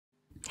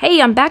Hey,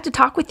 I'm back to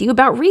talk with you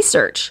about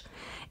research.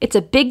 It's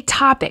a big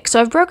topic, so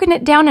I've broken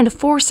it down into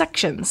 4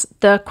 sections.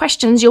 The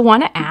questions you'll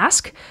want to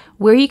ask,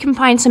 where you can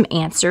find some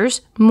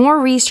answers, more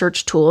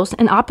research tools,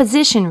 and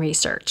opposition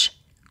research.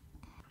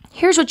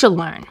 Here's what you'll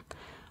learn.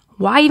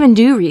 Why even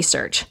do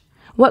research?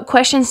 What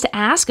questions to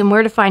ask and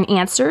where to find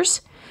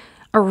answers?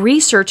 A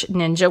research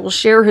ninja will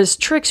share his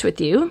tricks with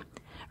you.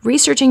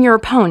 Researching your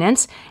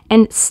opponents,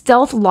 and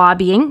stealth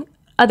lobbying,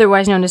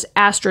 otherwise known as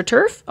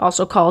AstroTurf,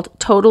 also called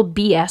total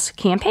BS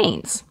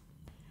campaigns.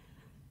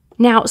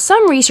 Now,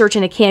 some research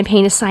in a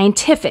campaign is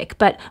scientific,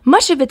 but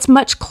much of it's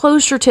much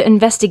closer to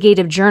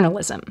investigative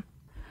journalism.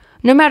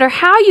 No matter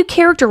how you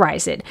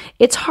characterize it,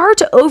 it's hard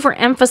to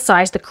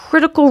overemphasize the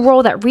critical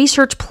role that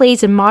research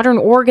plays in modern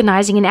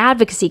organizing and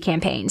advocacy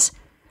campaigns.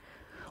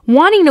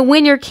 Wanting to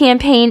win your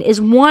campaign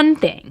is one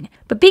thing,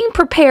 but being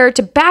prepared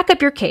to back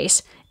up your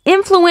case,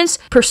 influence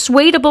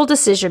persuadable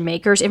decision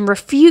makers, and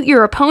refute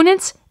your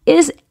opponents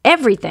is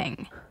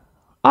everything.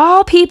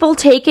 All people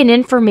take in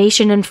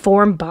information and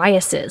form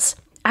biases.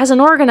 As an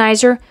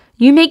organizer,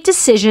 you make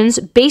decisions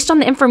based on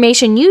the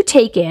information you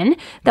take in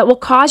that will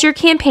cause your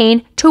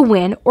campaign to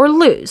win or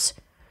lose.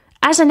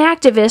 As an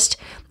activist,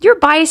 your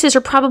biases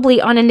are probably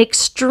on an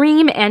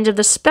extreme end of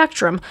the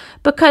spectrum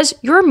because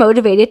you're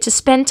motivated to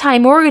spend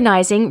time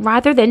organizing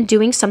rather than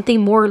doing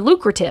something more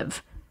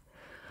lucrative.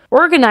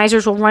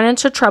 Organizers will run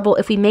into trouble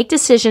if we make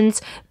decisions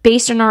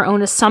based on our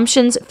own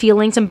assumptions,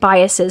 feelings, and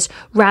biases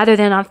rather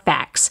than on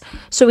facts.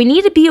 So we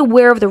need to be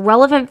aware of the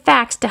relevant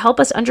facts to help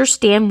us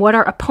understand what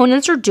our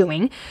opponents are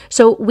doing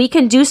so we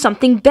can do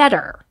something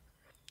better.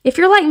 If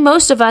you're like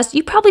most of us,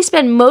 you probably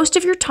spend most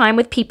of your time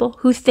with people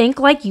who think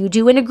like you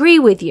do and agree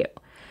with you.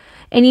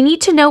 And you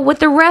need to know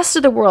what the rest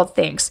of the world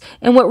thinks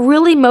and what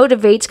really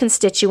motivates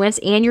constituents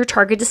and your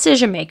target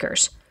decision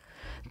makers.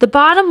 The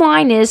bottom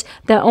line is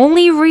that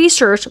only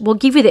research will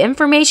give you the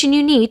information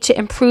you need to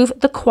improve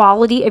the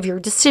quality of your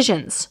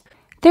decisions.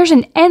 There's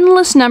an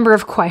endless number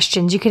of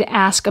questions you could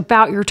ask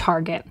about your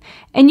target,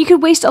 and you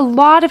could waste a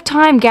lot of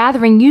time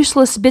gathering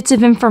useless bits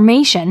of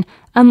information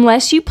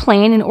unless you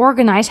plan and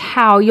organize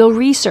how you'll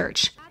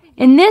research.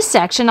 In this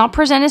section, I'll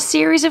present a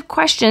series of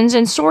questions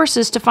and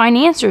sources to find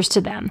answers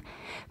to them.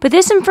 But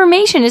this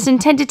information is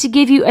intended to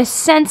give you a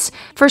sense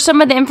for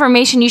some of the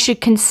information you should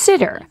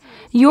consider.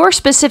 Your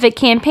specific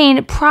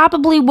campaign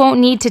probably won't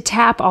need to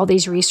tap all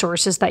these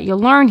resources that you'll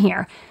learn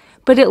here,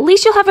 but at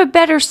least you'll have a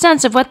better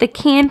sense of what the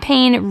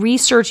campaign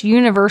research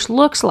universe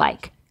looks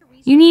like.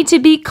 You need to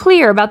be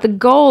clear about the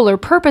goal or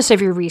purpose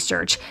of your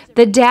research,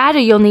 the data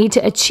you'll need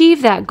to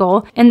achieve that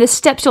goal, and the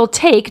steps you'll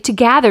take to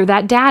gather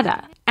that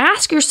data.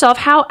 Ask yourself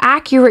how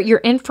accurate your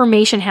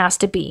information has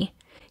to be.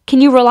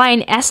 Can you rely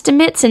on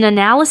estimates and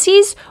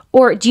analyses,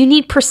 or do you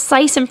need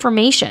precise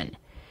information?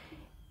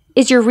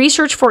 Is your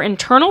research for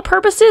internal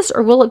purposes,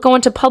 or will it go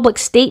into public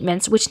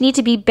statements which need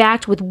to be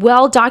backed with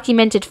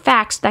well-documented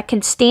facts that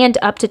can stand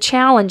up to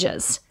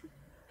challenges?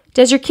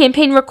 Does your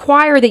campaign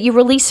require that you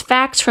release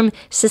facts from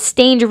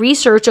sustained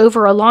research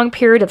over a long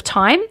period of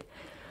time?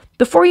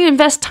 Before you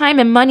invest time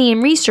and money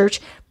in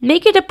research,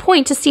 make it a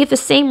point to see if the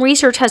same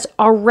research has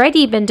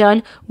already been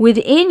done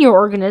within your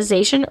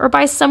organization or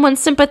by someone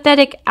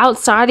sympathetic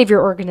outside of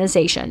your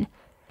organization.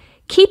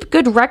 Keep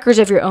good records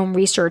of your own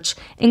research,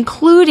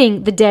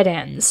 including the dead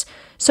ends,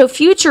 so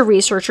future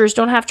researchers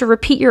don't have to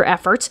repeat your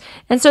efforts,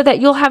 and so that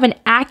you'll have an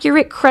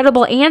accurate,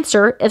 credible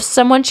answer if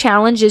someone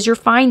challenges your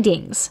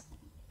findings.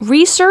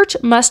 Research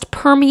must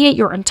permeate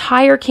your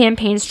entire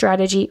campaign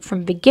strategy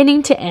from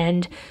beginning to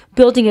end,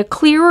 building a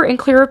clearer and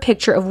clearer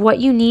picture of what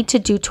you need to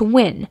do to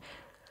win.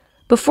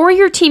 Before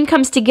your team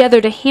comes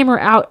together to hammer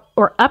out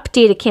or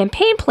update a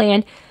campaign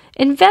plan,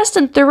 invest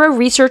in thorough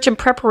research and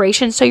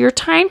preparation so your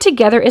time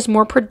together is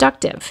more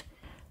productive.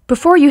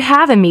 Before you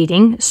have a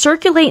meeting,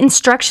 circulate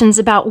instructions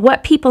about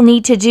what people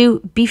need to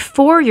do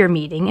before your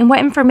meeting and what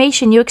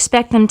information you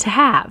expect them to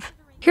have.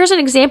 Here's an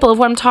example of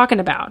what I'm talking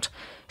about.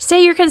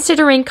 Say you're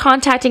considering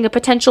contacting a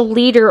potential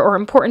leader or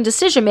important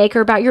decision maker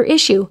about your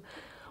issue.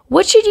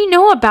 What should you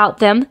know about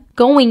them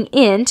going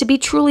in to be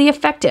truly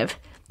effective?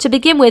 To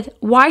begin with,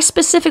 why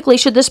specifically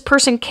should this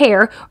person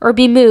care or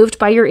be moved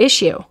by your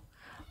issue?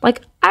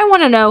 Like, I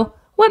want to know,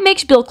 what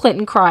makes Bill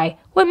Clinton cry?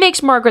 What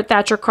makes Margaret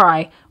Thatcher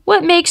cry?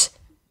 What makes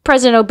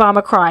President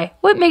Obama cry?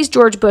 What makes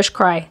George Bush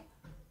cry?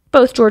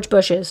 Both George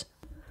Bushes.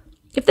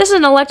 If this is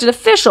an elected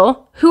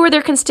official, who are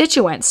their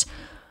constituents?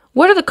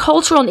 What are the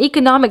cultural and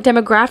economic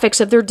demographics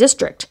of their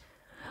district?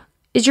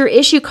 Is your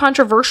issue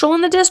controversial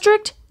in the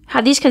district?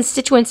 Have these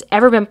constituents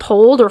ever been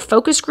polled or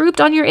focus grouped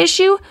on your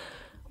issue?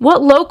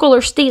 What local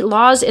or state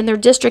laws in their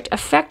district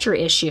affect your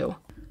issue?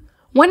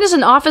 When is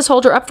an office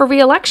holder up for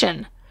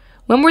re-election?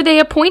 When were they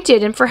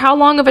appointed and for how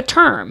long of a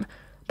term?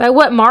 By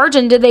what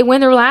margin did they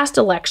win their last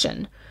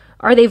election?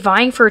 Are they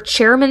vying for a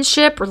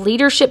chairmanship or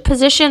leadership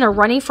position or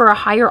running for a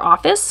higher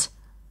office?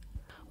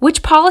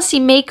 Which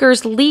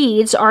policymakers'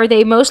 leads are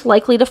they most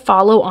likely to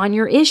follow on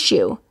your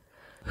issue?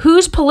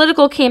 Whose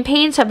political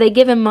campaigns have they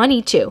given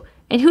money to,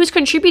 and who's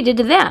contributed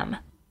to them?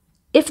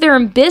 If they're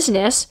in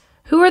business,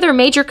 who are their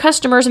major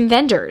customers and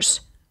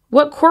vendors?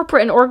 What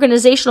corporate and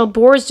organizational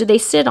boards do they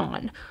sit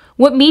on?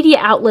 What media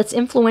outlets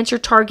influence your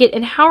target,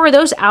 and how are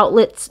those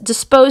outlets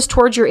disposed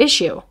towards your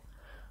issue?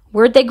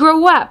 Where'd they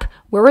grow up?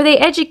 Where were they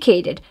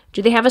educated?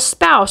 Do they have a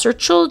spouse or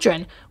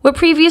children? What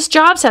previous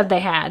jobs have they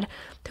had?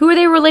 Who are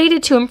they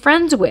related to and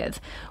friends with?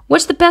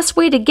 What's the best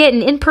way to get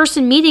an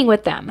in-person meeting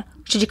with them?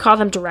 Should you call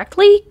them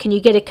directly? Can you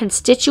get a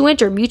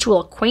constituent or mutual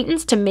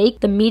acquaintance to make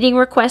the meeting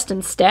request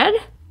instead?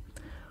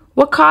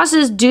 What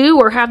causes do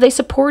or have they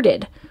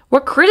supported?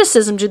 What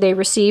criticism do they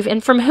receive,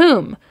 and from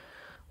whom?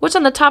 What's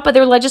on the top of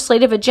their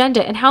legislative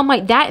agenda, and how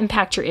might that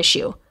impact your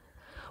issue?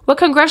 What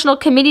congressional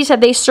committees have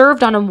they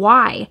served on, and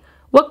why?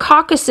 What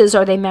caucuses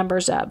are they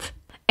members of?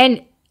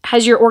 And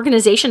has your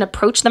organization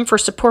approached them for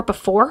support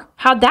before?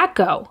 How'd that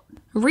go?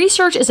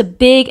 Research is a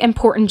big,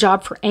 important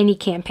job for any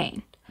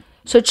campaign.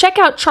 So check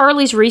out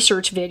Charlie's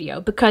research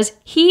video because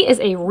he is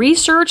a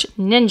research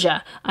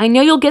ninja. I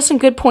know you'll get some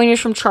good pointers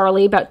from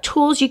Charlie about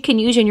tools you can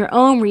use in your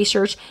own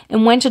research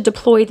and when to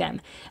deploy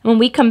them. And when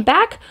we come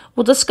back,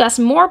 we'll discuss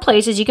more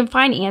places you can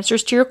find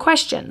answers to your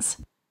questions.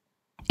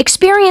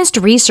 Experienced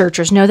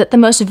researchers know that the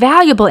most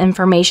valuable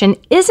information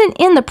isn't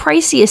in the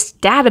priciest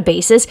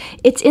databases,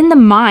 it's in the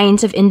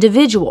minds of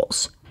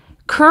individuals.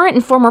 Current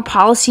and former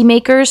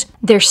policymakers,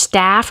 their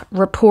staff,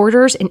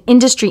 reporters, and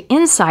industry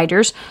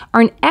insiders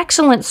are an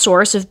excellent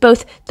source of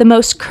both the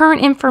most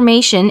current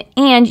information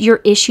and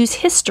your issue's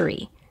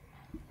history.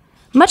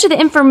 Much of the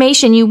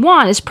information you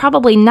want is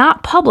probably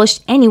not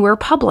published anywhere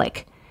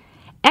public.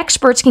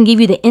 Experts can give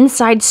you the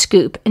inside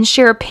scoop and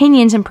share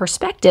opinions and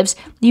perspectives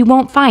you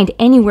won't find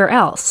anywhere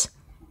else.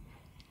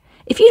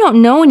 If you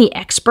don't know any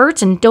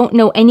experts and don't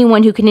know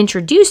anyone who can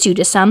introduce you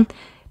to some,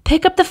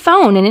 pick up the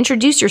phone and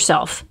introduce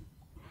yourself.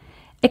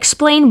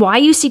 Explain why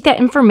you seek that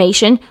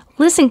information,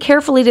 listen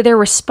carefully to their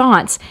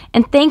response,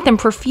 and thank them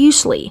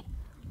profusely.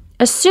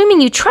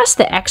 Assuming you trust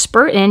the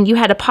expert and you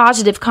had a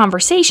positive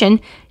conversation,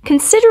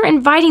 consider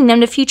inviting them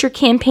to future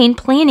campaign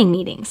planning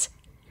meetings.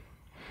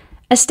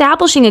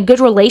 Establishing a good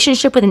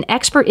relationship with an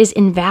expert is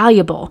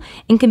invaluable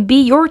and can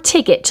be your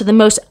ticket to the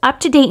most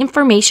up-to-date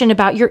information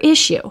about your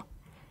issue.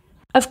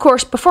 Of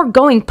course, before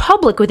going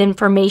public with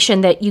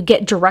information that you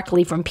get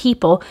directly from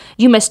people,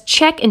 you must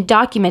check and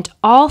document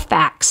all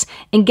facts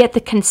and get the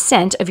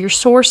consent of your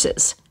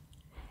sources.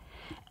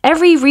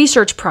 Every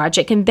research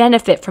project can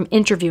benefit from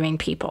interviewing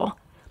people.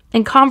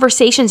 In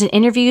conversations and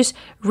interviews,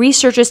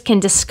 researchers can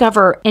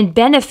discover and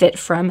benefit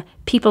from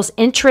people's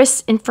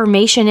interests,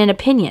 information, and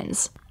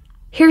opinions.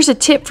 Here's a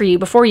tip for you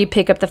before you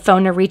pick up the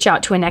phone to reach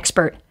out to an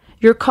expert.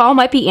 Your call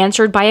might be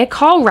answered by a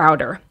call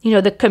router,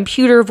 the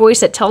computer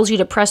voice that tells you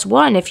to press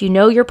 1 if you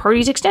know your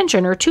party's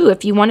extension or 2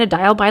 if you want to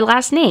dial by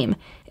last name.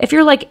 If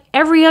you're like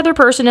every other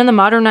person in the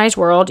modernized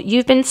world,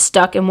 you've been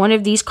stuck in one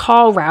of these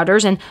call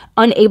routers and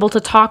unable to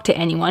talk to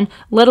anyone,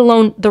 let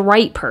alone the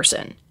right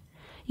person.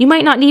 You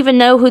might not even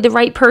know who the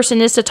right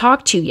person is to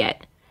talk to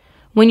yet.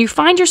 When you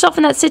find yourself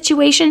in that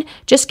situation,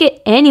 just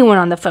get anyone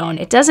on the phone,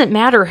 it doesn't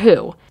matter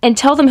who, and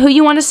tell them who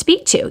you want to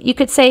speak to. You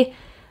could say,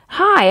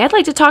 "Hi, I'd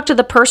like to talk to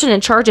the person in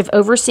charge of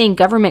overseeing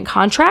government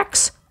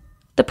contracts."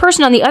 The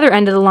person on the other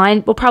end of the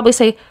line will probably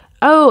say,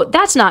 "Oh,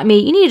 that's not me.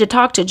 You need to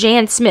talk to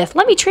Jan Smith.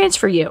 Let me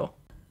transfer you."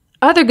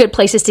 Other good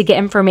places to get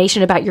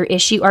information about your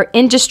issue are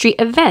industry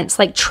events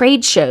like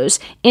trade shows,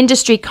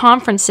 industry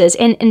conferences,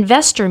 and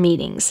investor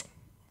meetings.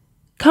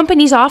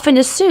 Companies often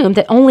assume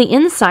that only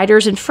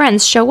insiders and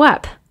friends show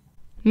up.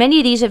 Many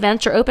of these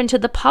events are open to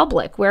the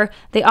public, where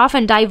they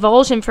often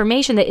divulge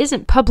information that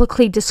isn't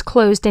publicly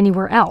disclosed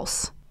anywhere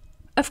else.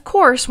 Of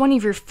course, one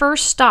of your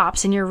first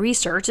stops in your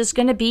research is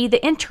going to be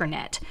the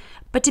internet.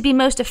 But to be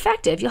most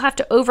effective, you'll have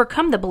to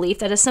overcome the belief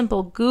that a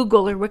simple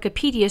Google or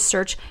Wikipedia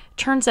search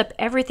turns up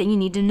everything you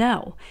need to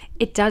know.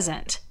 It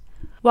doesn't.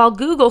 While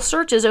Google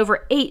searches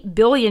over 8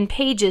 billion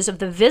pages of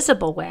the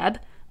visible web,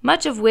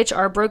 much of which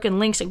are broken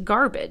links and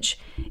garbage,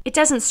 it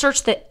doesn't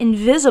search the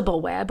invisible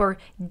web or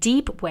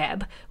deep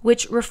web,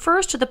 which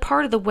refers to the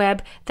part of the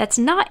web that's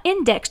not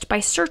indexed by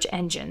search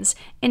engines,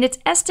 and it's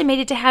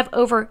estimated to have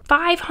over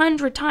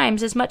 500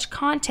 times as much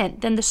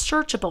content than the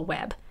searchable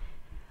web.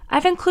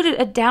 I've included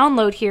a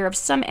download here of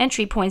some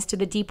entry points to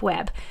the deep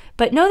web,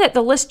 but know that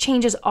the list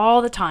changes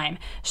all the time,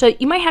 so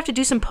you might have to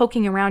do some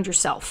poking around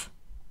yourself.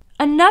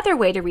 Another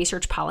way to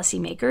research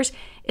policymakers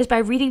is by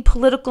reading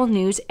political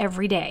news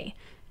every day.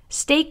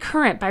 Stay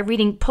current by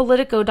reading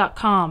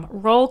Politico.com,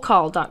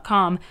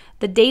 Rollcall.com,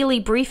 the Daily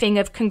Briefing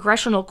of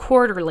Congressional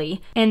Quarterly,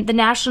 and the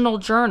National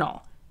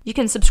Journal. You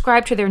can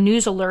subscribe to their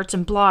news alerts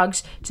and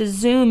blogs to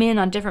zoom in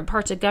on different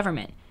parts of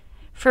government.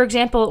 For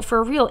example, for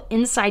a real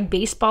inside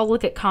baseball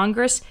look at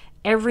Congress,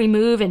 every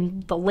move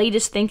and the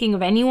latest thinking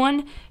of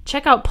anyone,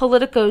 check out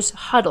Politico's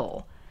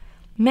Huddle.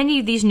 Many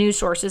of these news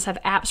sources have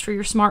apps for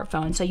your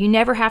smartphone, so you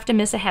never have to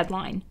miss a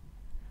headline.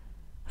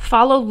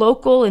 Follow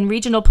local and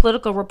regional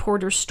political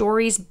reporters'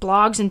 stories,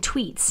 blogs, and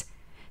tweets.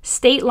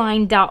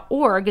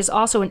 Stateline.org is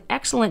also an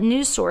excellent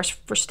news source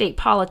for state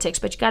politics,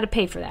 but you got to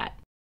pay for that.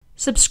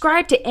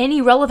 Subscribe to any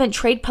relevant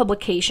trade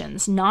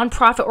publications,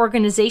 nonprofit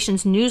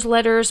organizations,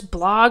 newsletters,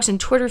 blogs, and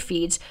Twitter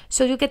feeds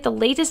so you'll get the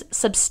latest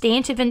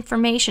substantive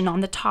information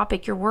on the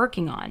topic you're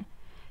working on.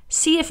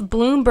 See if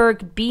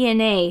Bloomberg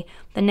BNA,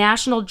 the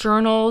National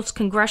Journal's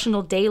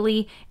Congressional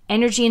Daily,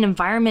 Energy and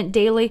Environment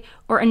Daily,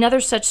 or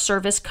another such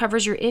service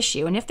covers your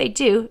issue, and if they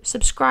do,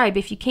 subscribe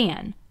if you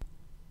can.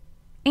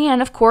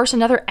 And, of course,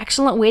 another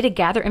excellent way to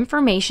gather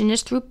information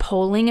is through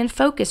polling and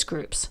focus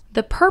groups.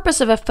 The purpose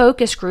of a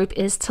focus group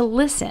is to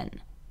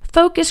listen.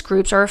 Focus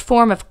groups are a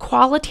form of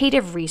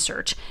qualitative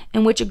research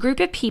in which a group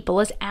of people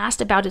is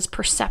asked about its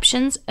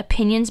perceptions,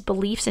 opinions,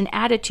 beliefs, and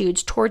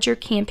attitudes towards your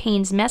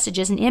campaign's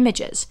messages and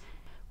images.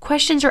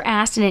 Questions are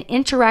asked in an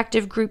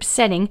interactive group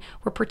setting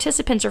where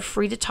participants are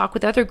free to talk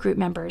with other group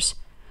members.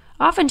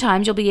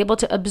 Oftentimes, you'll be able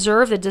to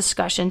observe the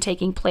discussion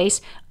taking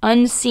place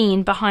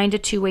unseen behind a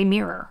two-way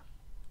mirror.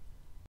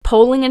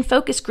 Polling and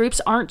focus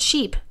groups aren't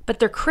cheap, but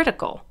they're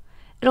critical.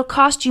 It'll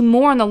cost you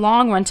more in the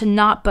long run to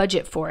not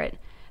budget for it.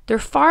 They're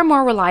far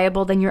more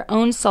reliable than your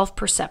own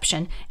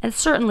self-perception, and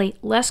certainly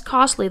less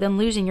costly than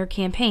losing your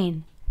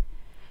campaign.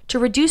 To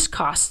reduce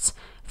costs,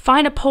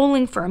 find a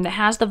polling firm that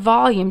has the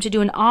volume to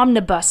do an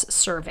omnibus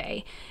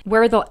survey,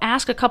 where they'll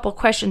ask a couple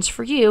questions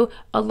for you,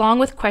 along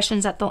with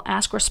questions that they'll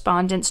ask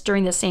respondents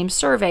during the same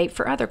survey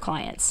for other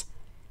clients.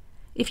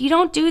 If you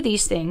don't do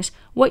these things,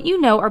 what you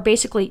know are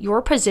basically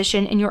your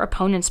position and your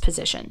opponent's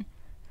position.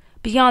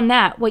 Beyond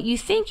that, what you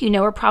think you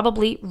know are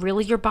probably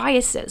really your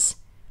biases.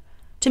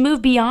 To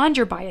move beyond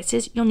your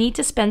biases, you'll need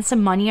to spend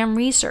some money on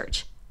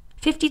research.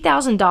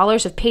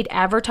 $50,000 of paid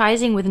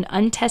advertising with an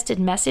untested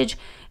message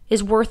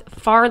is worth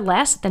far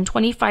less than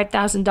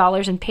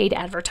 $25,000 in paid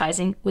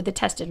advertising with a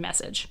tested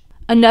message.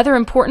 Another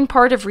important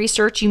part of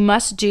research you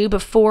must do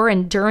before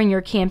and during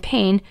your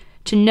campaign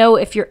to know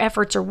if your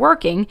efforts are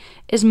working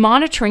is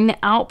monitoring the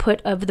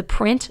output of the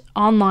print,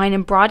 online,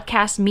 and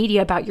broadcast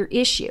media about your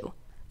issue.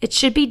 It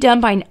should be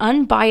done by an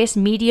unbiased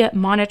media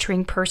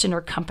monitoring person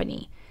or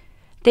company.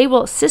 They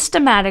will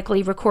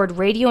systematically record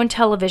radio and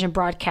television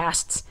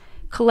broadcasts,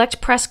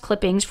 collect press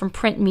clippings from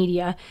print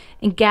media,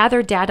 and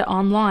gather data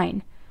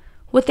online.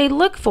 What they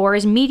look for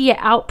is media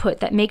output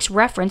that makes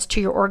reference to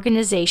your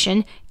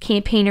organization,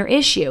 campaign, or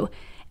issue,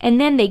 and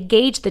then they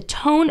gauge the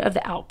tone of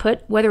the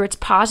output, whether it's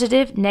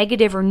positive,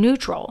 negative, or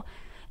neutral,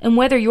 and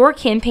whether your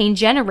campaign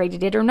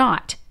generated it or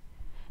not.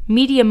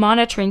 Media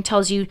monitoring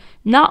tells you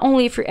not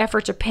only if your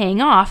efforts are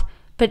paying off,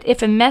 but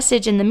if a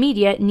message in the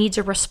media needs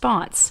a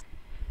response.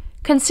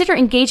 Consider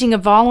engaging a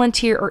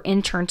volunteer or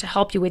intern to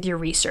help you with your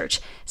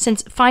research,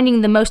 since finding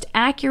the most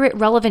accurate,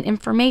 relevant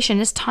information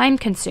is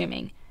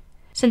time-consuming.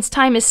 Since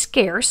time is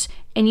scarce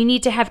and you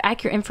need to have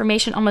accurate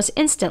information almost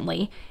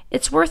instantly,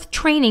 it's worth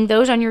training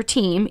those on your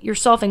team,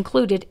 yourself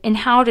included, in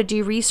how to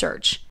do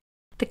research.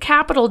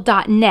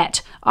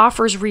 TheCapital.net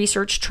offers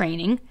research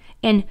training,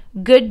 and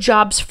Good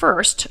Jobs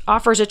First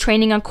offers a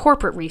training on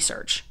corporate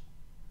research.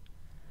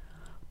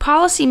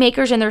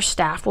 Policymakers and their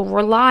staff will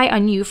rely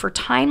on you for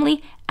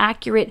timely,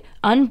 accurate,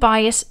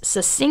 unbiased,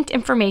 succinct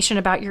information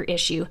about your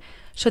issue,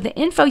 so the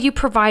info you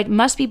provide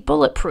must be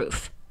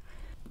bulletproof.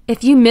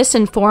 If you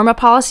misinform a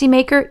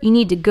policymaker, you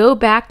need to go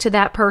back to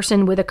that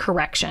person with a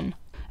correction.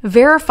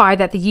 Verify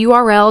that the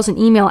URLs and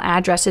email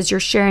addresses you're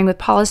sharing with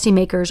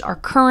policymakers are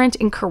current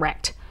and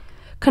correct.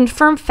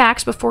 Confirm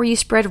facts before you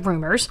spread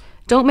rumors.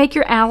 Don't make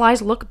your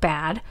allies look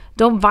bad.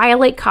 Don't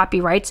violate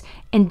copyrights,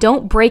 and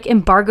don't break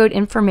embargoed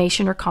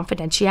information or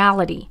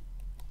confidentiality.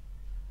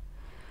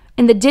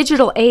 In the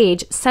digital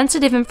age,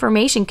 sensitive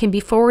information can be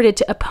forwarded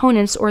to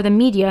opponents or the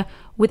media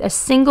with a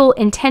single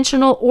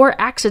intentional or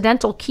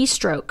accidental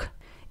keystroke.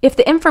 If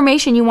the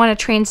information you want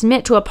to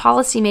transmit to a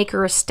policymaker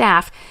or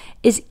staff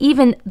is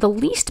even the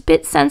least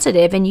bit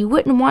sensitive and you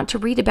wouldn't want to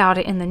read about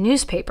it in the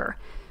newspaper,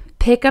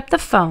 pick up the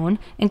phone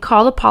and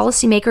call the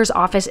policymaker's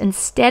office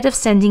instead of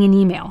sending an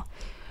email.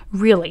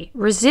 Really,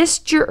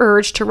 resist your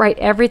urge to write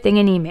everything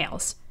in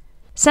emails.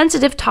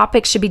 Sensitive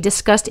topics should be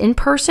discussed in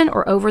person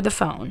or over the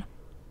phone.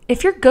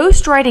 If you're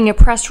ghostwriting a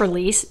press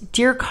release,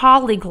 dear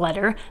colleague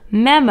letter,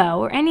 memo,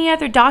 or any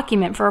other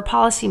document for a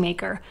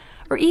policymaker,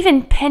 or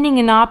even penning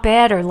an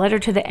op-ed or letter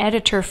to the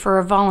editor for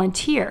a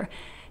volunteer,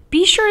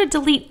 be sure to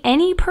delete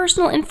any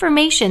personal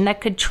information that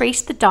could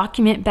trace the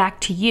document back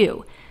to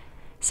you,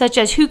 such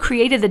as who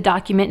created the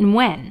document and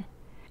when.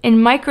 In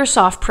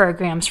Microsoft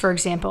programs, for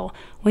example,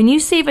 when you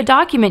save a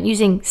document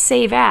using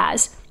Save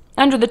As,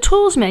 under the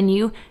Tools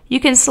menu, you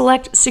can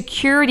select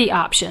Security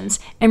options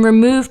and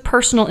remove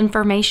personal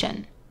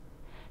information.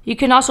 You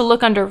can also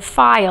look under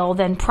File,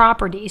 then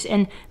Properties,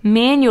 and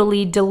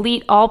manually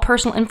delete all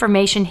personal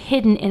information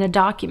hidden in a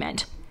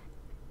document.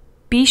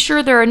 Be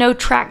sure there are no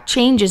tracked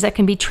changes that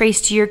can be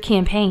traced to your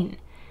campaign.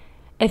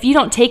 If you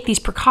don't take these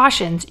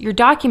precautions, your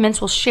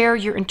documents will share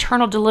your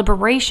internal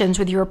deliberations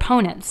with your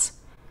opponents.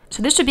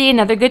 So this would be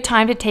another good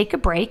time to take a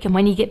break, and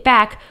when you get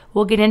back,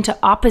 we'll get into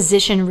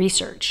opposition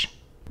research.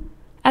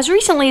 As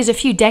recently as a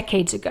few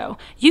decades ago,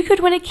 you could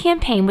win a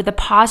campaign with a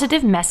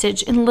positive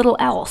message and little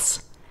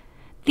else.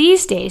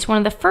 These days, one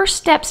of the first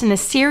steps in a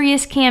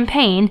serious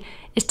campaign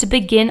is to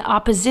begin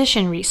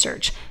opposition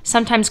research,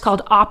 sometimes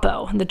called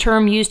oppo, the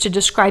term used to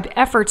describe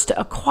efforts to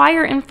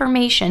acquire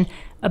information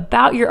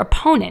about your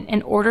opponent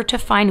in order to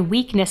find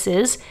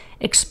weaknesses,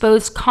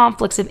 expose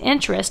conflicts of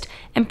interest,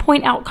 and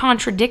point out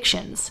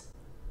contradictions.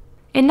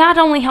 It not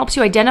only helps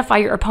you identify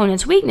your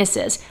opponent's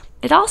weaknesses,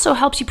 it also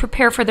helps you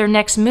prepare for their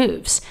next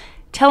moves,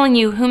 telling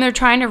you whom they're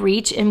trying to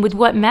reach and with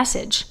what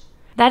message.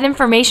 That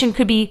information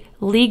could be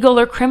legal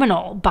or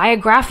criminal,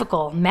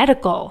 biographical,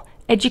 medical,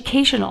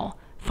 educational,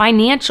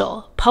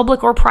 financial,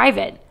 public or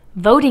private,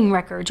 voting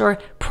records, or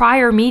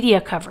prior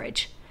media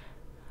coverage.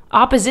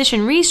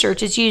 Opposition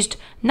research is used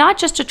not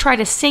just to try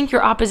to sink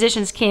your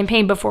opposition's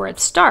campaign before it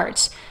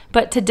starts,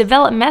 but to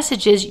develop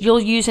messages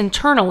you'll use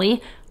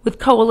internally with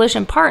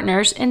coalition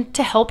partners and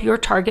to help your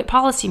target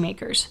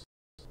policymakers.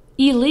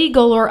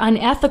 Illegal or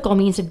unethical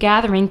means of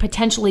gathering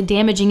potentially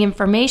damaging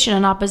information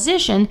on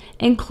opposition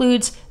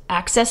includes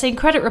accessing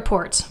credit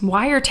reports,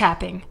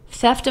 wiretapping,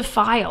 theft of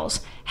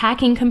files,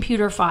 hacking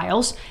computer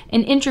files,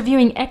 and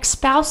interviewing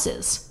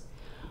ex-spouses.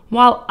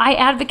 While I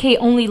advocate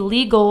only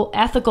legal,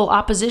 ethical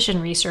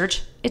opposition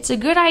research, it's a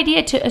good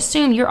idea to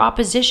assume your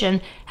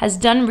opposition has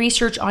done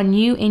research on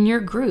you and your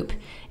group,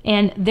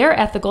 and their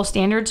ethical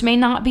standards may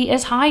not be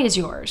as high as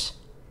yours.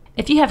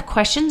 If you have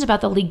questions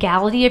about the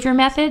legality of your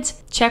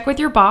methods, check with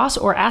your boss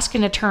or ask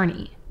an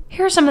attorney.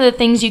 Here are some of the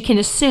things you can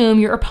assume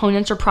your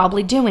opponents are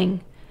probably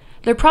doing.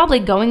 They're probably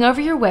going over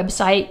your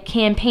website,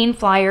 campaign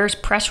flyers,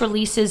 press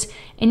releases,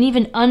 and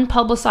even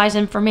unpublicized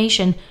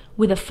information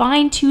with a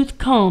fine-tooth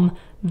comb,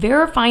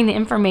 verifying the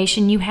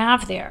information you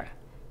have there.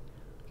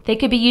 They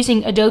could be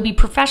using Adobe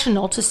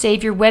Professional to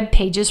save your web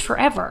pages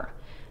forever.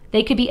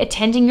 They could be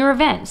attending your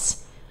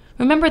events.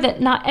 Remember that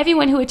not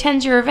everyone who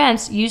attends your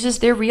events uses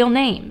their real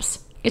names.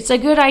 It's a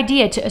good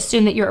idea to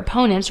assume that your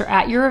opponents are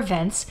at your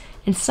events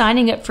and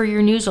signing up for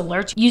your news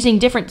alerts using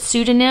different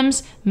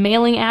pseudonyms,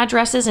 mailing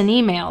addresses, and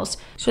emails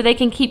so they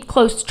can keep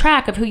close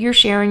track of who you're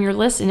sharing your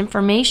list and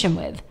information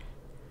with.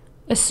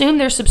 Assume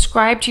they're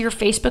subscribed to your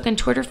Facebook and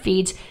Twitter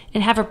feeds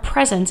and have a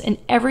presence in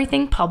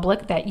everything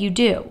public that you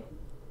do.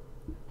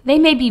 They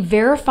may be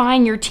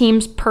verifying your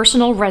team's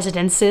personal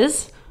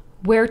residences,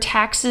 where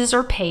taxes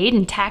are paid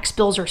and tax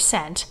bills are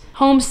sent,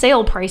 home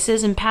sale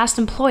prices, and past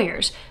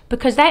employers,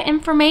 because that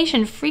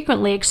information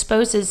frequently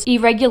exposes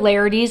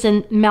irregularities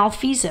and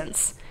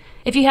malfeasance.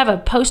 If you have a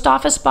post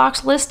office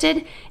box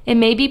listed, it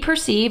may be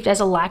perceived as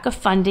a lack of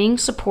funding,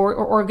 support,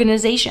 or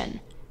organization.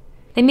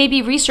 They may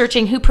be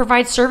researching who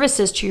provides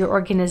services to your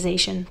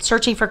organization,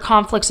 searching for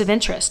conflicts of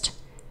interest.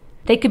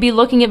 They could be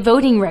looking at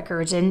voting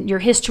records and your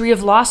history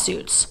of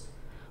lawsuits.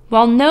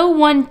 While no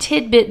one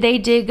tidbit they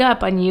dig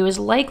up on you is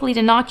likely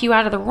to knock you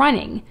out of the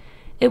running,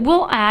 it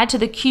will add to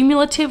the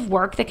cumulative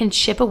work that can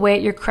chip away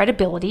at your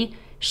credibility,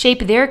 shape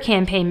their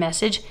campaign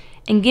message,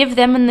 and give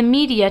them and the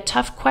media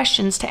tough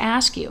questions to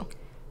ask you.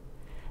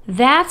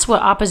 That's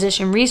what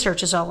opposition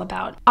research is all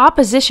about.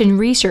 Opposition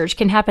research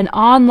can happen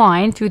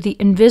online through the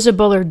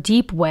invisible or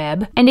deep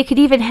web, and it could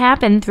even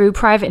happen through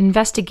private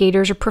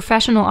investigators or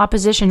professional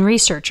opposition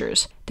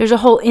researchers. There's a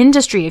whole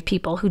industry of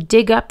people who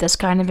dig up this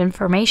kind of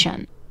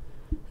information.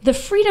 The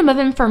Freedom of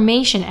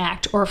Information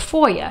Act, or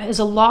FOIA, is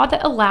a law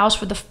that allows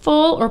for the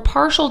full or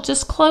partial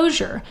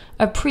disclosure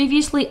of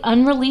previously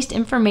unreleased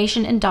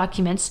information and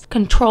documents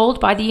controlled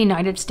by the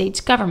United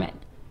States government.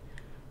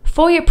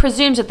 FOIA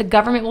presumes that the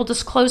government will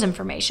disclose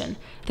information.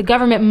 The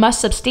government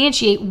must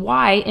substantiate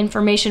why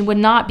information would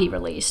not be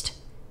released.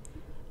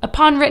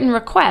 Upon written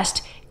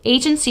request,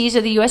 agencies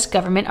of the U.S.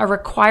 government are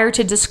required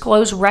to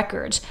disclose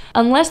records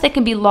unless they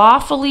can be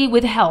lawfully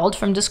withheld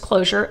from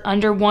disclosure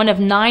under one of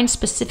 9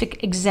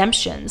 specific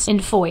exemptions in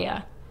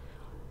FOIA.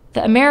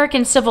 The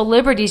American Civil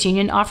Liberties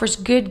Union offers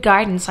good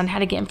guidance on how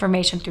to get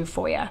information through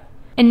FOIA,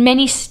 and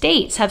many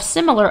states have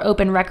similar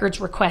open records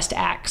request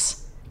acts.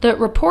 The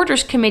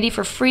Reporters Committee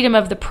for Freedom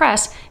of the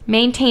Press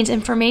maintains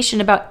information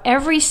about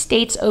every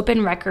state's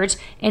open records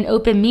and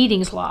open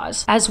meetings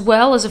laws, as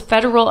well as a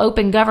federal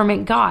open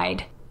government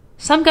guide.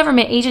 Some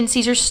government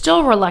agencies are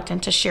still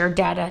reluctant to share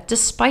data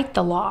despite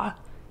the law.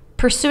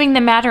 Pursuing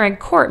the matter in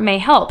court may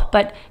help,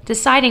 but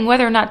deciding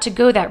whether or not to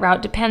go that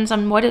route depends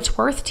on what it's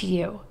worth to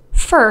you.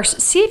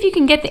 First, see if you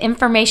can get the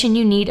information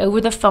you need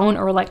over the phone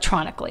or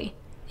electronically.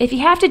 If you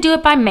have to do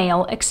it by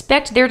mail,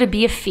 expect there to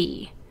be a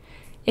fee.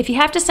 If you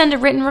have to send a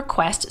written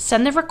request,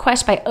 send the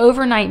request by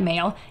overnight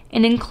mail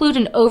and include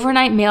an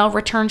overnight mail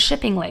return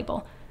shipping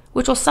label,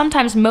 which will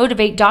sometimes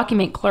motivate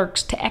document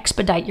clerks to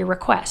expedite your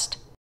request.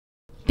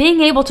 Being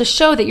able to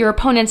show that your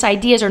opponent's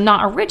ideas are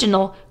not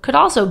original could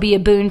also be a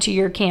boon to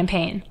your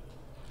campaign.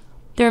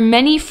 There are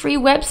many free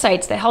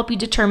websites that help you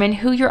determine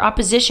who your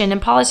opposition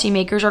and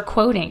policymakers are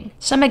quoting.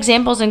 Some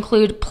examples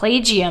include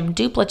Plagium,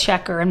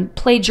 DupliChecker, and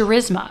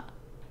Plagiarisma.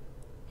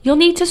 You'll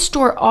need to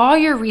store all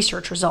your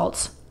research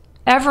results.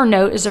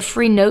 Evernote is a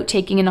free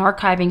note-taking and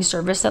archiving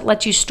service that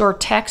lets you store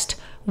text,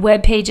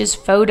 web pages,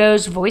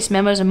 photos, voice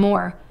memos, and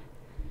more.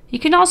 You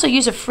can also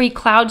use a free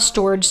cloud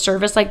storage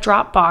service like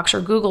Dropbox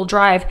or Google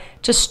Drive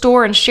to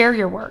store and share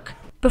your work.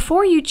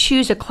 Before you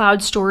choose a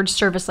cloud storage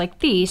service like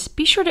these,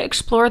 be sure to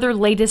explore their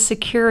latest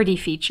security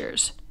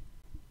features.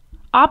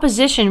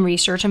 Opposition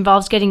research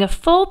involves getting a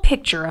full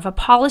picture of a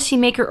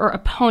policymaker or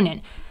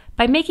opponent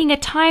by making a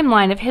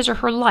timeline of his or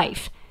her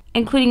life,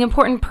 including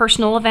important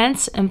personal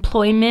events,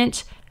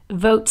 employment,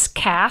 votes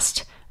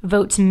cast,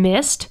 votes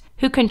missed,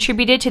 who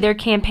contributed to their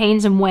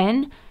campaigns and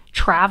when,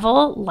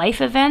 travel,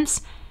 life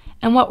events,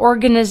 and what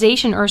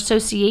organization or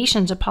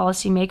associations a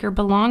policymaker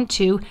belonged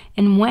to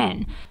and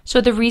when,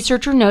 so the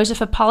researcher knows if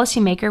a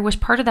policymaker was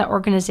part of that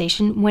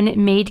organization when it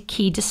made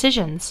key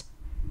decisions.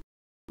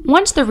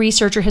 Once the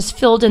researcher has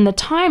filled in the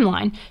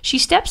timeline, she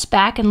steps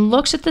back and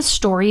looks at the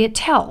story it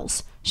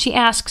tells. She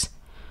asks,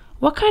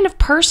 what kind of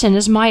person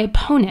is my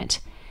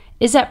opponent?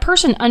 Is that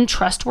person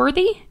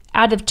untrustworthy,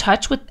 out of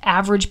touch with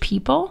average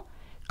people,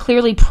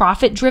 clearly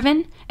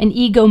profit-driven, an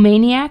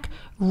egomaniac,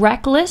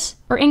 reckless,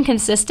 or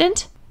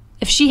inconsistent?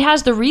 If she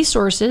has the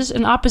resources,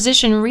 an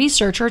opposition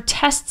researcher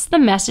tests the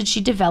message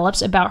she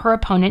develops about her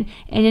opponent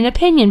in an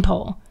opinion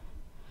poll.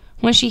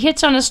 When she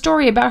hits on a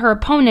story about her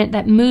opponent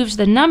that moves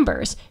the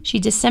numbers, she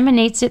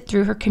disseminates it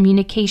through her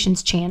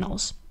communications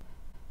channels.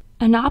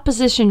 An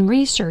opposition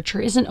researcher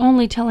isn't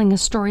only telling a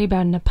story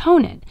about an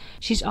opponent,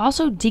 she's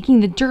also digging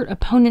the dirt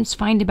opponents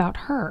find about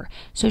her,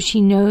 so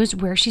she knows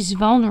where she's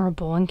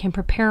vulnerable and can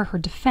prepare her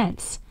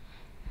defense.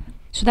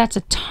 So that's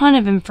a ton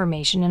of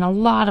information and a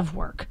lot of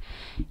work.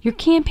 Your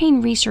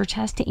campaign research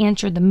has to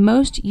answer the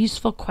most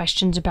useful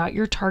questions about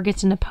your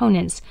targets and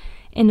opponents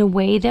in a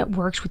way that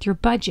works with your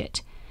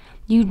budget.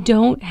 You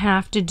don't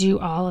have to do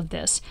all of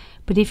this,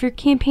 but if your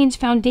campaign's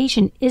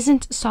foundation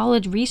isn't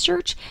solid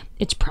research,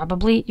 it's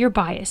probably your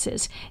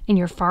biases, and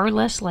you're far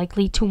less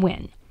likely to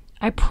win.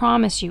 I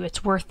promise you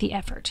it's worth the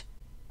effort.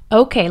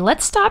 Okay,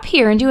 let's stop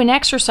here and do an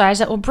exercise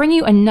that will bring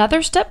you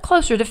another step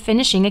closer to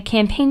finishing a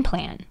campaign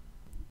plan.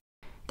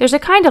 There's a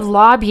kind of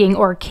lobbying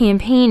or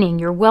campaigning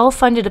your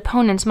well-funded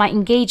opponents might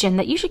engage in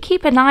that you should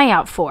keep an eye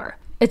out for.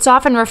 It's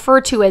often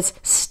referred to as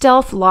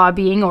stealth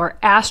lobbying or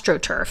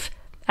astroturf,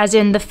 as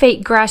in the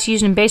fake grass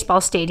used in baseball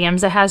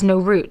stadiums that has no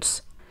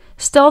roots.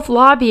 Stealth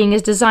lobbying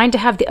is designed to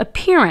have the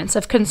appearance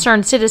of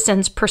concerned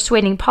citizens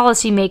persuading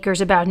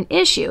policymakers about an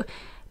issue,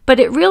 but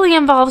it really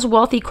involves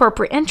wealthy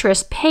corporate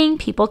interests paying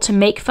people to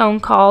make phone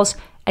calls,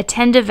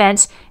 attend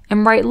events,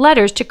 and write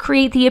letters to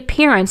create the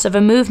appearance of a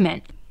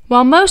movement.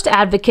 While most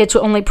advocates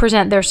will only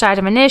present their side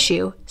of an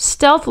issue,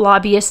 stealth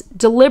lobbyists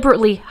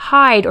deliberately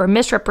hide or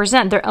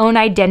misrepresent their own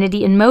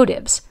identity and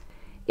motives.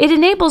 It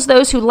enables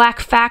those who lack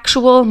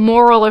factual,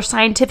 moral, or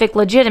scientific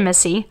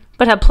legitimacy,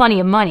 but have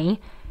plenty of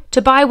money,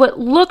 to buy what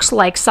looks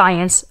like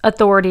science,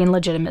 authority, and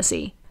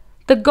legitimacy.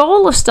 The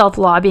goal of stealth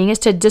lobbying is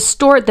to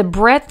distort the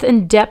breadth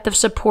and depth of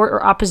support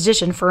or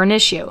opposition for an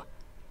issue.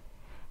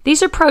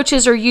 These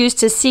approaches are used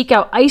to seek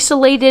out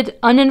isolated,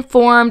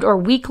 uninformed, or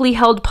weakly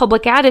held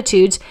public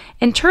attitudes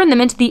and turn them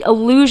into the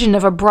illusion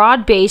of a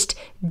broad-based,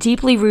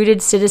 deeply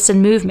rooted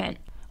citizen movement.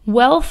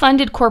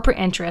 Well-funded corporate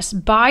interests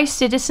buy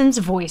citizens'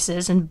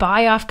 voices and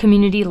buy off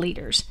community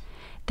leaders.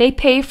 They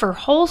pay for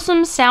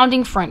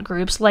wholesome-sounding front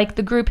groups like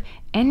the group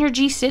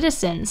Energy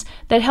Citizens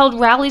that held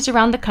rallies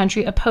around the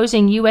country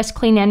opposing U.S.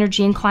 clean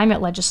energy and climate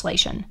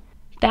legislation.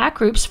 That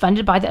group's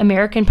funded by the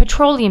American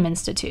Petroleum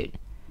Institute.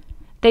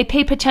 They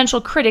pay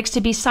potential critics to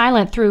be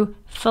silent through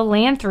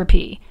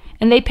philanthropy,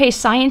 and they pay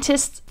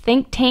scientists,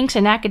 think tanks,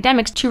 and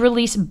academics to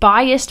release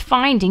biased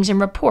findings and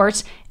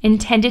reports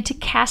intended to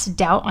cast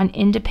doubt on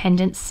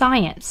independent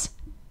science.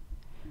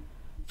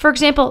 For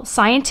example,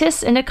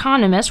 scientists and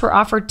economists were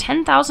offered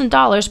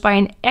 $10,000 by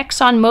an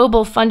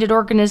ExxonMobil-funded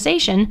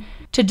organization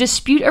to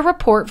dispute a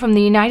report from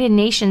the United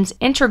Nations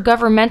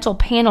Intergovernmental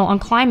Panel on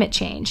Climate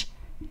Change.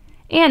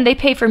 And they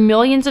pay for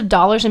millions of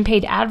dollars in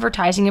paid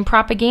advertising and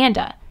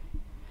propaganda.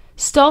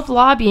 Stealth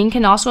lobbying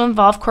can also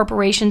involve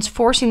corporations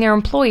forcing their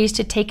employees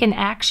to take an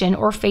action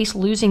or face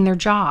losing their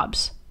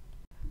jobs.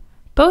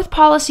 Both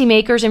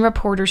policymakers and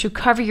reporters who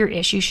cover your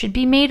issue should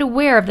be made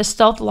aware of the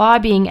stealth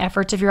lobbying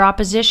efforts of your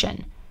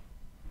opposition.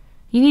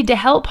 You need to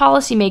help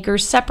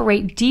policymakers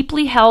separate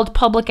deeply held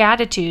public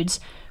attitudes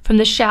from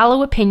the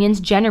shallow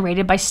opinions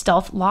generated by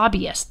stealth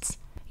lobbyists.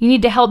 You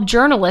need to help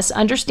journalists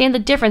understand the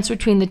difference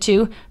between the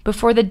two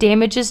before the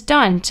damage is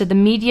done to the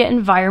media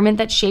environment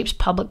that shapes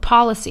public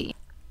policy.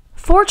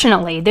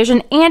 Fortunately, there's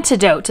an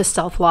antidote to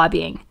stealth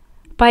lobbying.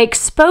 By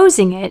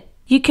exposing it,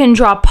 you can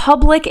draw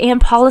public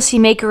and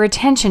policymaker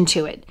attention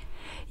to it.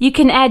 You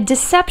can add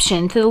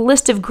deception to the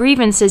list of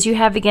grievances you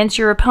have against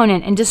your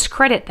opponent and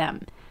discredit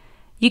them.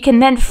 You can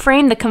then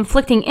frame the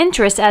conflicting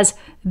interests as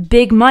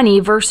big money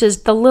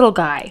versus the little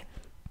guy.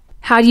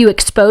 How do you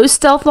expose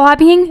stealth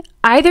lobbying?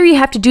 Either you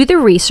have to do the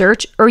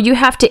research or you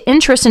have to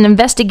interest an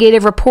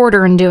investigative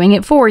reporter in doing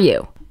it for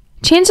you.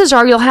 Chances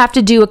are you'll have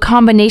to do a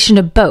combination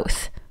of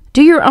both.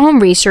 Do your own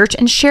research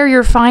and share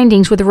your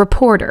findings with a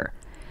reporter.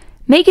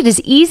 Make it as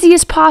easy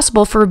as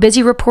possible for a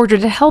busy reporter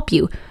to help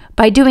you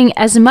by doing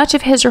as much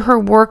of his or her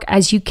work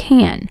as you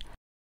can.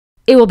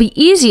 It will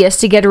be easiest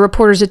to get a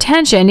reporter's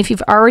attention if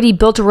you've already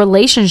built a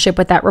relationship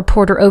with that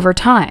reporter over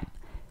time.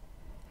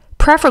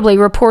 Preferably, a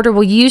reporter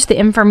will use the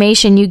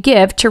information you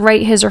give to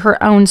write his or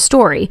her own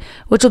story,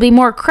 which will be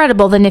more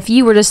credible than if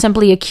you were to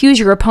simply accuse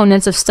your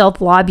opponents of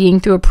stealth lobbying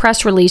through a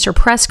press release or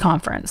press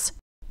conference.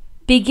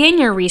 Begin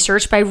your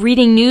research by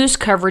reading news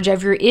coverage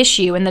of your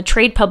issue in the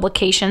trade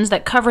publications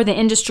that cover the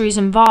industries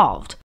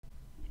involved.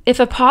 If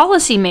a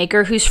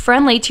policymaker who's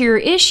friendly to your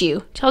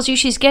issue tells you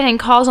she's getting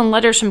calls and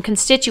letters from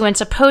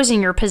constituents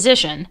opposing your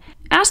position,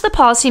 ask the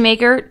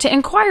policymaker to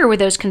inquire with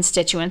those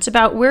constituents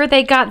about where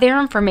they got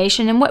their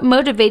information and what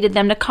motivated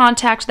them to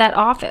contact that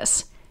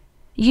office.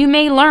 You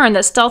may learn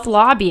that stealth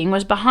lobbying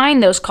was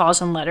behind those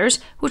calls and letters,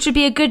 which would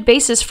be a good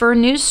basis for a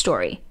news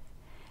story.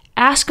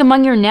 Ask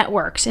among your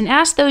networks, and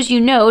ask those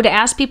you know to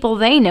ask people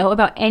they know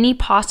about any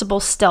possible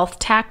stealth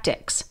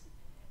tactics.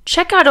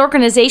 Check out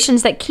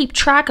organizations that keep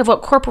track of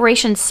what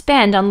corporations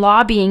spend on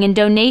lobbying and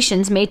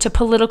donations made to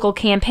political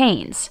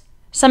campaigns.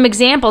 Some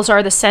examples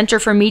are the Center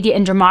for Media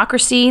and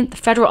Democracy, the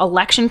Federal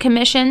Election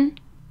Commission,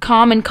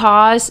 Common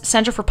Cause,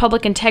 Center for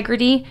Public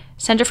Integrity,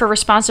 Center for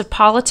Responsive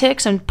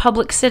Politics, and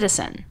Public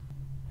Citizen.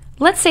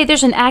 Let's say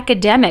there's an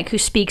academic who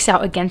speaks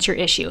out against your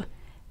issue.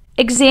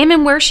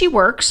 Examine where she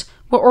works,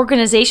 what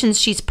organizations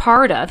she's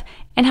part of,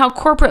 and how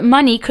corporate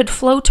money could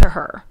flow to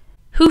her.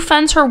 Who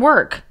funds her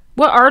work?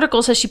 What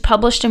articles has she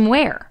published and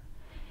where?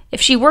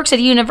 If she works at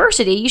a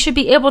university, you should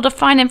be able to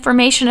find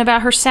information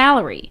about her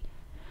salary.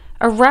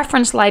 A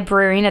reference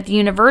librarian at the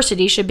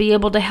university should be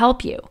able to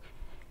help you.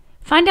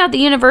 Find out the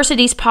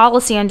university's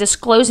policy on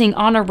disclosing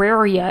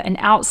honoraria and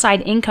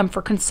outside income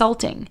for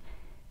consulting.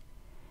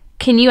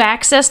 Can you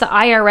access the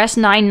IRS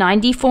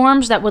 990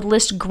 forms that would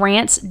list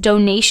grants,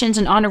 donations,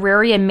 and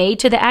honoraria made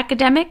to the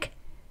academic?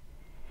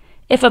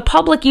 If a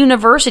public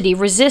university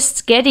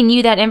resists getting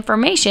you that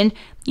information,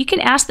 you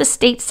can ask the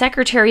state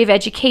secretary of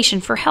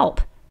education for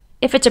help.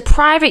 If it's a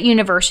private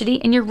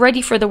university and you're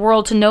ready for the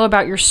world to know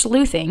about your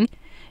sleuthing,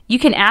 you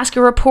can ask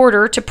a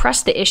reporter to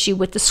press the issue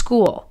with the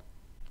school.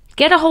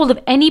 Get a hold of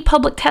any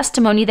public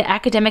testimony the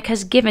academic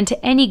has given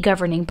to any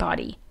governing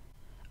body.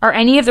 Are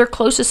any of their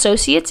close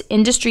associates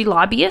industry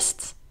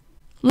lobbyists?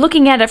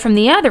 Looking at it from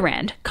the other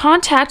end,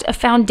 contact a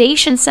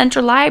Foundation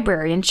Center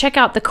library and check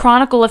out the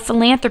Chronicle of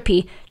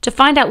Philanthropy to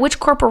find out which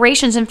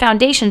corporations and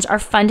foundations are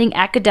funding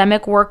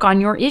academic work on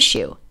your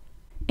issue.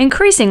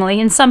 Increasingly,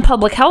 in some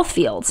public health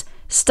fields,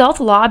 stealth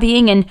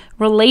lobbying and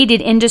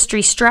related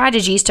industry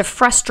strategies to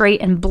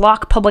frustrate and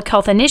block public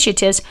health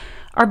initiatives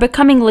are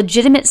becoming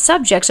legitimate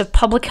subjects of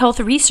public health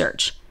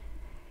research.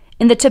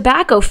 In the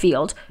tobacco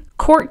field,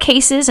 court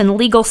cases and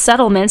legal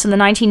settlements in the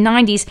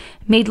 1990s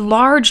made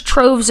large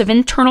troves of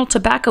internal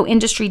tobacco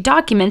industry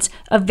documents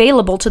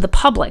available to the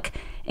public,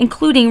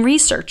 including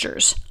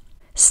researchers.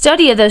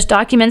 Study of those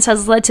documents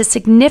has led to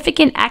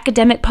significant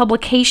academic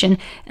publication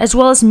as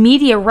well as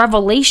media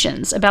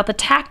revelations about the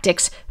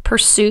tactics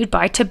pursued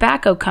by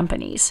tobacco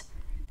companies.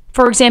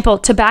 For example,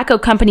 tobacco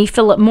company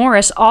Philip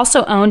Morris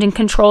also owned and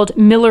controlled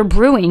Miller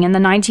Brewing in the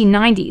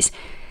 1990s,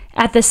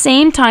 at the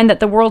same time that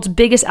the world's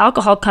biggest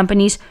alcohol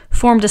companies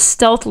formed a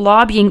stealth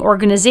lobbying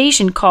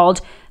organization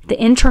called the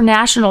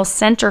International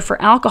Center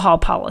for Alcohol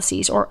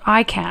Policies, or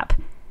ICAP.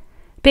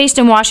 Based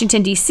in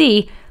Washington,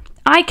 D.C.,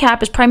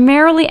 ICAP is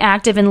primarily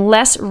active in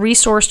less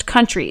resourced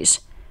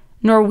countries.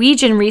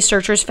 Norwegian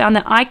researchers found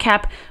that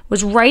ICAP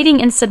was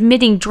writing and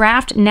submitting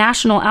draft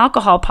national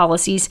alcohol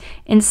policies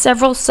in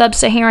several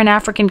sub-Saharan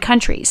African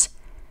countries.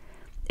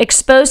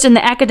 Exposed in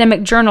the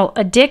academic journal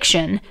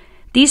Addiction,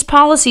 these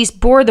policies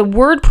bore the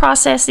word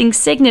processing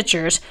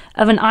signatures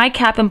of an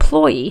ICAP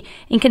employee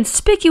and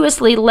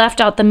conspicuously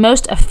left out the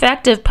most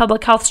effective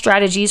public health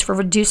strategies for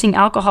reducing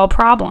alcohol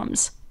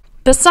problems.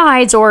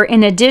 Besides, or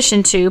in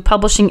addition to,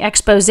 publishing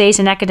exposés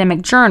in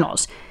academic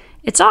journals,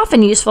 it's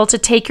often useful to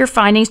take your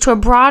findings to a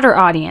broader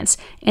audience,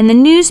 and the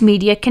news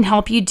media can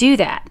help you do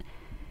that.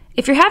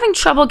 If you're having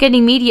trouble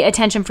getting media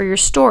attention for your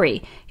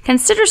story,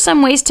 consider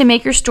some ways to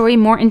make your story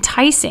more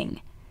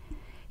enticing.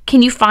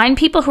 Can you find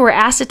people who are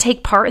asked to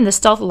take part in the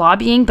stealth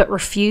lobbying but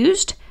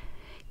refused?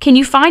 Can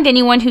you find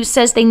anyone who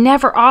says they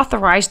never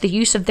authorized the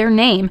use of their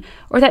name,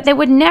 or that they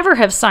would never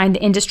have signed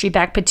the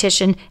industry-backed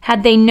petition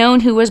had they known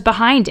who was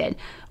behind it,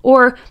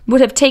 or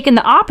would have taken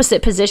the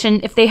opposite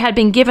position if they had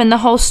been given the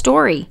whole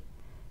story?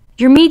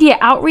 Your media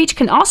outreach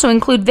can also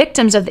include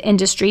victims of the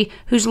industry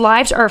whose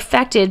lives are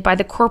affected by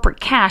the corporate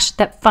cash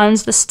that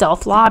funds the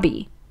stealth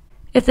lobby.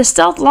 If the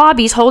stealth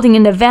lobby is holding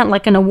an event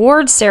like an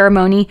awards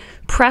ceremony,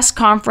 press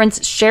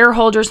conference,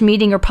 shareholders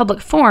meeting, or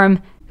public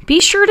forum, be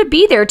sure to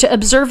be there to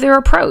observe their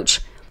approach.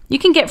 You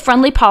can get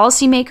friendly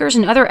policymakers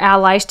and other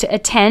allies to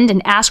attend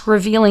and ask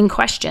revealing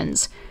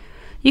questions.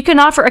 You can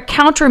offer a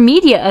counter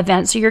media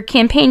event so your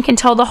campaign can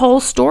tell the whole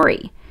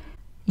story.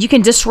 You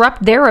can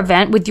disrupt their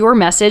event with your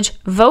message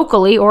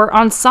vocally or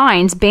on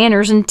signs,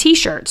 banners, and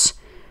t-shirts.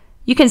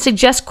 You can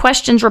suggest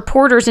questions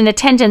reporters in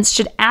attendance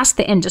should ask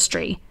the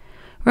industry.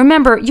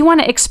 Remember, you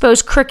want to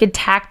expose crooked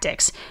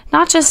tactics,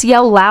 not just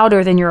yell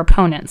louder than your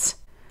opponents.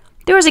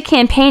 There was a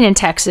campaign in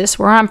Texas,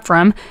 where I'm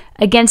from,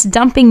 against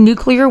dumping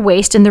nuclear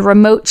waste in the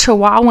remote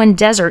Chihuahuan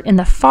desert in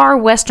the far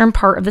western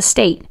part of the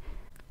state.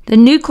 The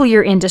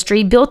nuclear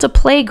industry built a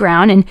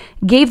playground and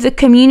gave the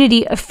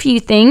community a few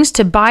things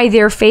to buy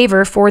their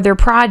favor for their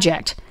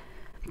project.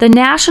 The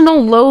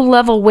National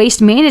Low-Level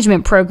Waste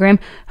Management Program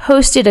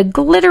hosted a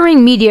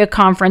glittering media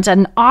conference at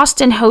an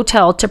Austin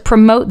hotel to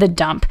promote the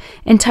dump,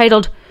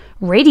 entitled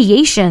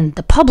 "Radiation,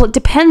 the Public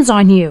Depends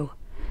on You."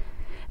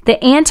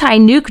 The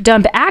anti-nuke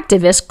dump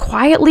activists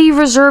quietly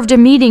reserved a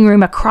meeting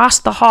room across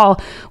the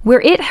hall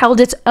where it held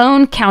its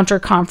own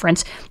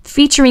counter-conference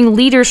featuring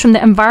leaders from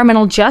the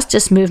environmental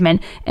justice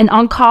movement, an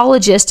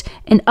oncologist,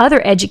 and other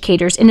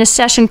educators in a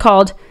session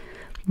called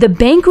 "The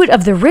Banquet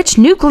of the Rich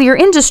Nuclear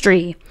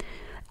Industry."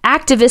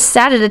 Activists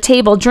sat at a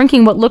table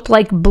drinking what looked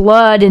like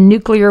blood and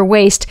nuclear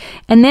waste,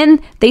 and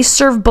then they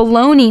served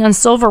bologna on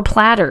silver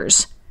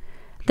platters.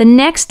 The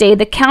next day,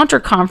 the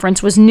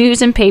counter-conference was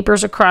news in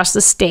papers across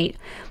the state.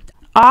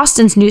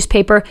 Austin's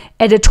newspaper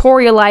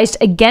editorialized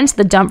against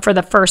the dump for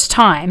the first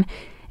time,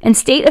 and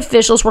state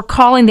officials were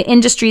calling the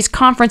industry's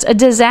conference a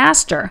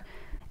disaster.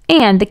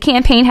 And the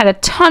campaign had a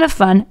ton of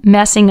fun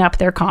messing up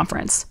their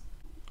conference.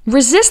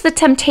 Resist the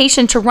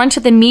temptation to run to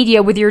the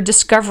media with your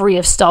discovery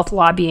of stealth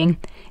lobbying.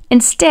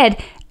 Instead,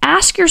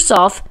 ask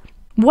yourself,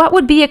 what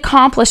would be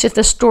accomplished if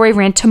the story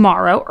ran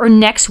tomorrow, or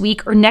next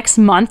week, or next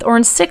month, or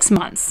in 6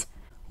 months?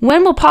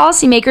 When will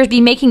policymakers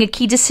be making a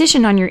key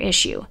decision on your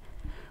issue?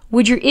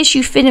 Would your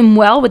issue fit in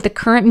well with the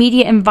current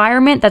media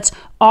environment that's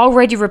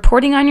already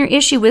reporting on your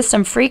issue with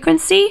some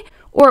frequency?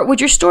 Or would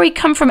your story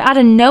come from out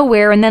of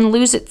nowhere and then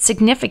lose its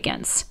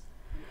significance?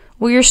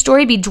 Will your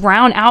story be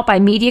drowned out by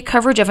media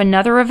coverage of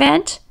another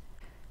event?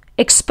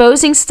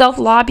 Exposing stealth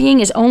lobbying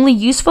is only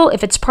useful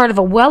if it's part of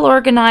a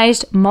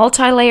well-organized,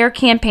 multi-layer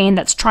campaign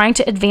that's trying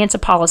to advance a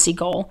policy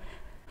goal.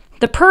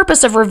 The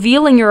purpose of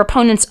revealing your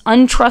opponent's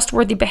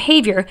untrustworthy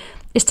behavior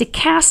is to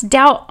cast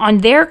doubt on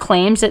their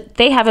claims that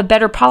they have a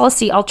better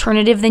policy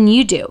alternative than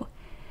you do.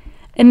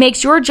 It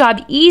makes your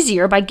job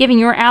easier by giving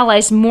your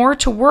allies more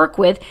to work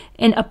with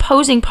and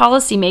opposing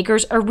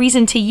policymakers a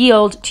reason to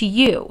yield to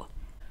you.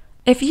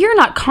 If you're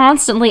not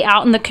constantly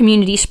out in the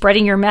community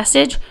spreading your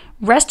message,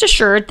 rest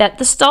assured that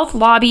the stealth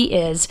lobby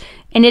is,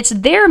 and it's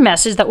their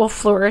message that will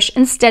flourish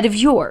instead of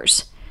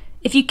yours.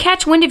 If you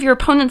catch wind of your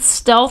opponent's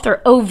stealth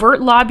or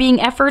overt lobbying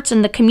efforts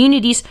in the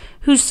communities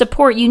whose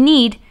support you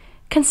need,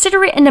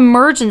 consider it an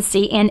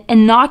emergency and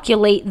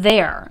inoculate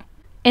there.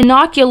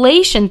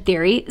 Inoculation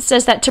theory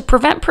says that to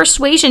prevent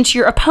persuasion to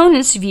your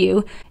opponent's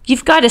view,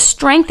 you've got to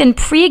strengthen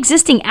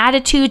pre-existing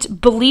attitudes,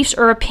 beliefs,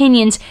 or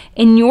opinions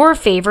in your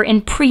favor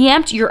and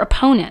preempt your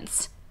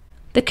opponent's.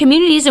 The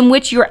communities in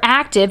which you're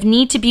active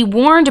need to be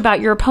warned about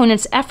your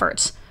opponent's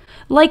efforts.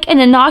 Like an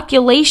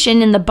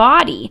inoculation in the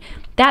body,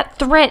 that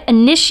threat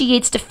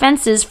initiates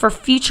defenses for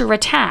future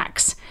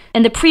attacks,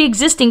 and the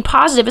pre-existing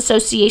positive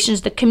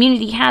associations the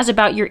community has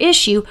about your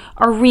issue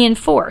are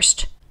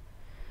reinforced.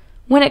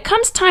 When it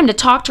comes time to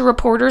talk to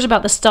reporters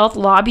about the stealth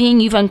lobbying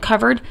you've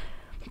uncovered,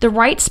 the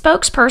right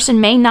spokesperson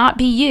may not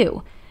be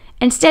you.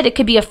 Instead, it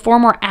could be a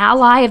former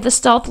ally of the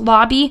stealth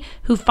lobby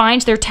who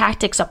finds their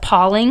tactics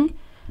appalling,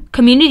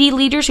 community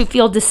leaders who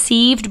feel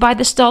deceived by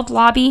the stealth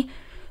lobby,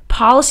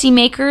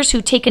 policymakers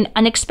who take an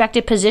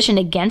unexpected position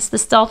against the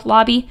stealth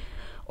lobby,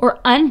 or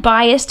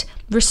unbiased,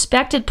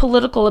 respected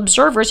political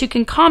observers who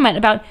can comment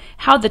about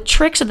how the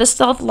tricks of the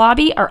stealth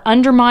lobby are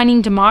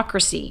undermining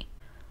democracy.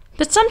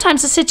 But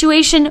sometimes the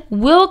situation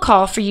will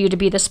call for you to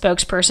be the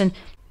spokesperson,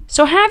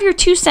 so have your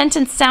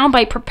 2-sentence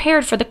soundbite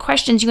prepared for the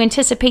questions you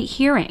anticipate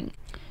hearing.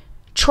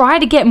 Try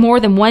to get more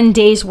than 1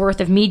 day's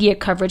worth of media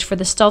coverage for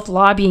the stealth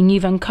lobbying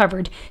you've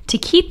uncovered to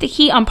keep the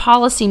heat on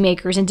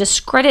policymakers and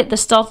discredit the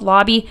stealth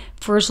lobby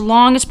for as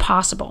long as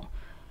possible.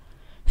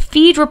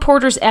 Feed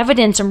reporters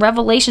evidence and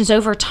revelations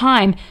over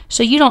time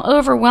so you don't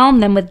overwhelm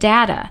them with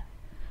data.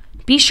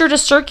 Be sure to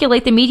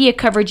circulate the media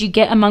coverage you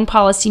get among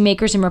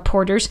policymakers and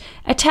reporters,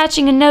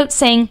 attaching a note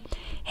saying,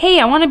 "Hey,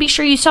 I want to be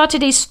sure you saw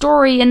today's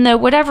story in the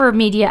whatever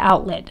media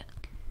outlet."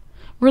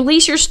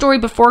 Release your story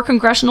before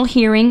congressional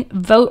hearing,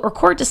 vote, or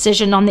court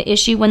decision on the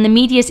issue when the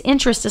media's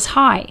interest is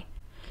high.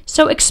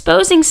 So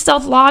exposing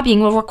stealth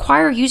lobbying will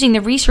require using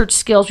the research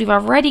skills we've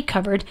already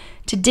covered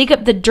to dig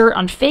up the dirt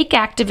on fake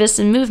activists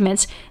and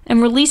movements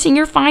and releasing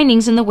your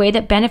findings in the way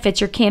that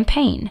benefits your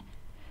campaign.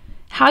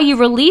 How you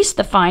release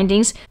the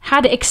findings,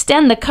 how to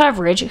extend the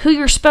coverage, who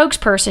your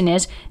spokesperson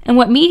is, and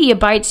what media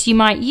bites you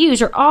might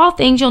use are all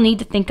things you'll need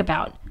to think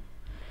about.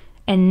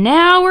 And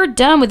now we're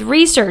done with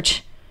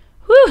research.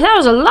 Whew, that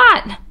was a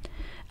lot.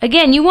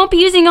 Again, you won't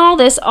be using all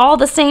this all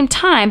the same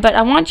time, but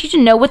I want you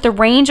to know what the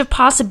range of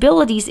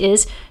possibilities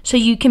is so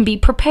you can be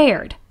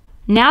prepared.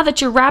 Now that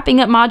you're wrapping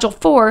up Module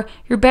 4,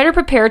 you're better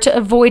prepared to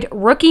avoid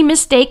rookie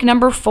mistake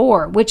number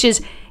 4, which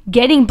is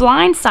getting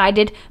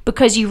blindsided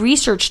because you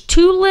researched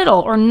too little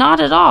or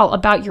not at all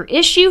about your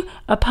issue,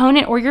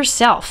 opponent, or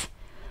yourself.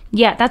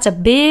 Yeah, that's a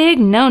big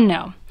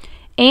no-no.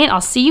 And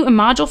I'll see you in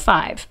Module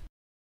 5.